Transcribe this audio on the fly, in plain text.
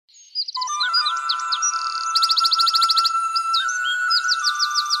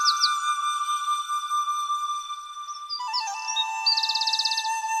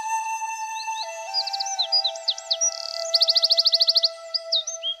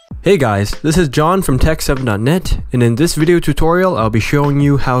Hey guys, this is John from tehkseven.net, and in this video tutorial I'll be showing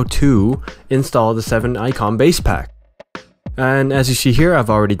you how to install the 7 icon base pack. And as you see here,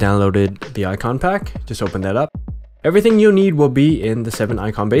 I've already downloaded the icon pack. Just open that up. Everything you'll need will be in the 7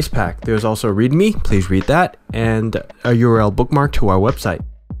 icon base pack. There's also a README, please read that, and a URL bookmark to our website.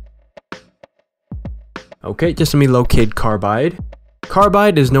 Okay, just let me locate Carbide.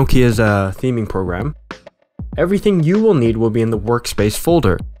 Carbide is Nokia's theming program. Everything you will need will be in the workspace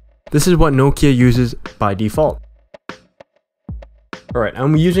folder. This is what Nokia uses by default. Alright,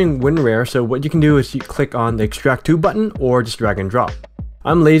 I'm using WinRare, so what you can do is you click on the extract to button or just drag and drop.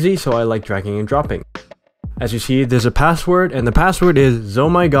 I'm lazy, so I like dragging and dropping. As you see, there's a password, and the password is "Oh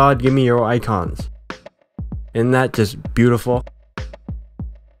my god, give me your icons." Isn't that just beautiful?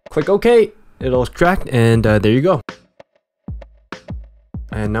 Click OK, it'll extract, and there you go.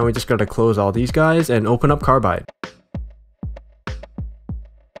 And now we just gotta close all these guys and open up Carbide.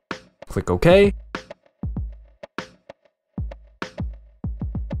 Click OK.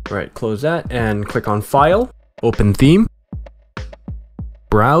 Right, close that and click on File, Open Theme,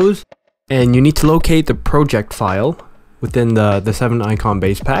 Browse, and you need to locate the project file within the 7 icon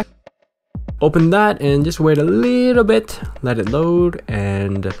base pack. Open that and just wait a little bit, let it load,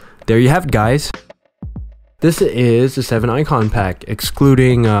 and there you have it, guys. This is the 7 icon pack,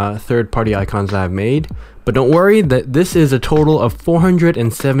 excluding third-party icons that I've made. But don't worry, that this is a total of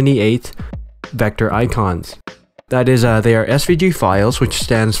 478 vector icons. That is, they are SVG files, which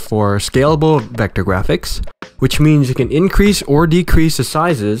stands for Scalable Vector Graphics, which means you can increase or decrease the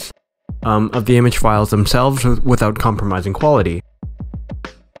sizes of the image files themselves without compromising quality.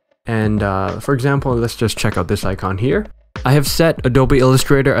 And for example, let's just check out this icon here. I have set Adobe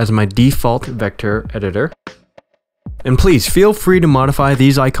Illustrator as my default vector editor. And please feel free to modify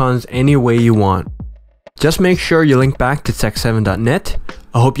these icons any way you want. Just make sure you link back to tehkseven.net.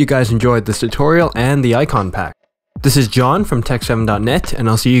 I hope you guys enjoyed this tutorial and the icon pack. This is John from tehkseven.net, and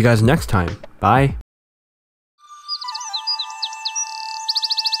I'll see you guys next time. Bye.